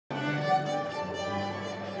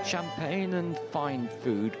Champagne and fine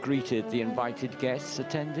food greeted the invited guests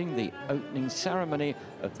attending the opening ceremony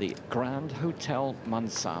of the Grand Hotel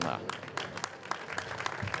Manzana.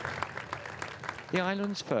 The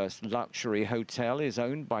island's first luxury hotel is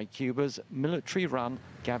owned by Cuba's military-run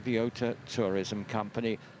Gaviota tourism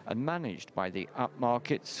company and managed by the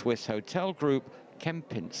upmarket Swiss hotel group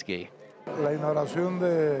Kempinski.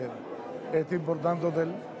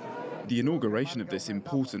 The inauguration of this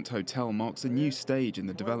important hotel marks a new stage in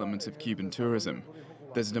the development of Cuban tourism.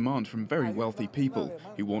 There's a demand from very wealthy people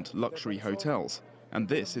who want luxury hotels, and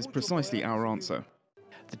this is precisely our answer.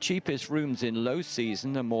 The cheapest rooms in low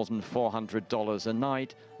season are more than $400 a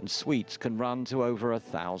night, and suites can run to over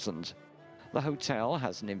 $1,000. The hotel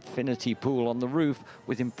has an infinity pool on the roof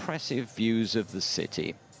with impressive views of the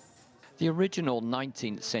city. The original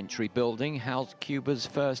 19th century building housed Cuba's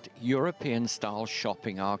first European-style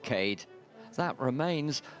shopping arcade. That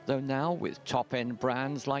remains, though now with top-end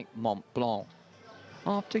brands like Mont Blanc.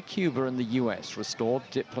 After Cuba and the US restored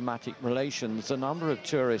diplomatic relations, the number of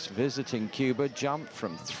tourists visiting Cuba jumped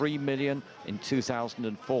from 3 million in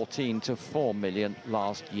 2014 to 4 million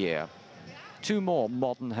last year. 2 more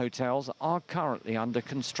modern hotels are currently under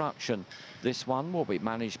construction. This one will be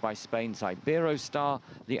managed by Spain's Iberostar,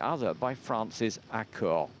 the other by France's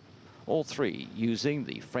Accor. All 3 using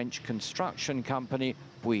the French construction company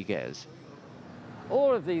Bouygues.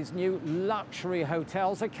 All of these new luxury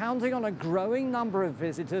hotels are counting on a growing number of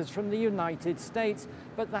visitors from the United States,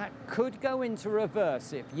 but that could go into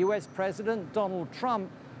reverse if US President Donald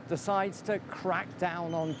Trump decides to crack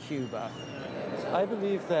down on Cuba. I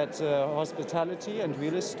believe that hospitality and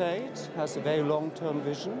real estate has a very long-term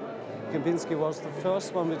vision. Kempinski was the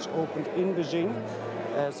first one which opened in Beijing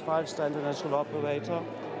as 5-star international operator.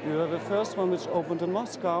 We were the first one which opened in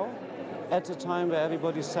Moscow at a time where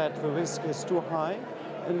everybody said the risk is too high,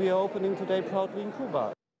 and we are opening today proudly in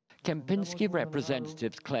Cuba. Kempinski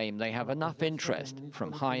representatives claim they have enough interest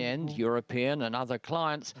from high-end European and other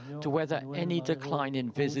clients to weather any decline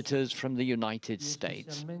in visitors from the United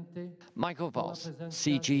States. Michael Voss,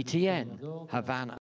 CGTN, Havana.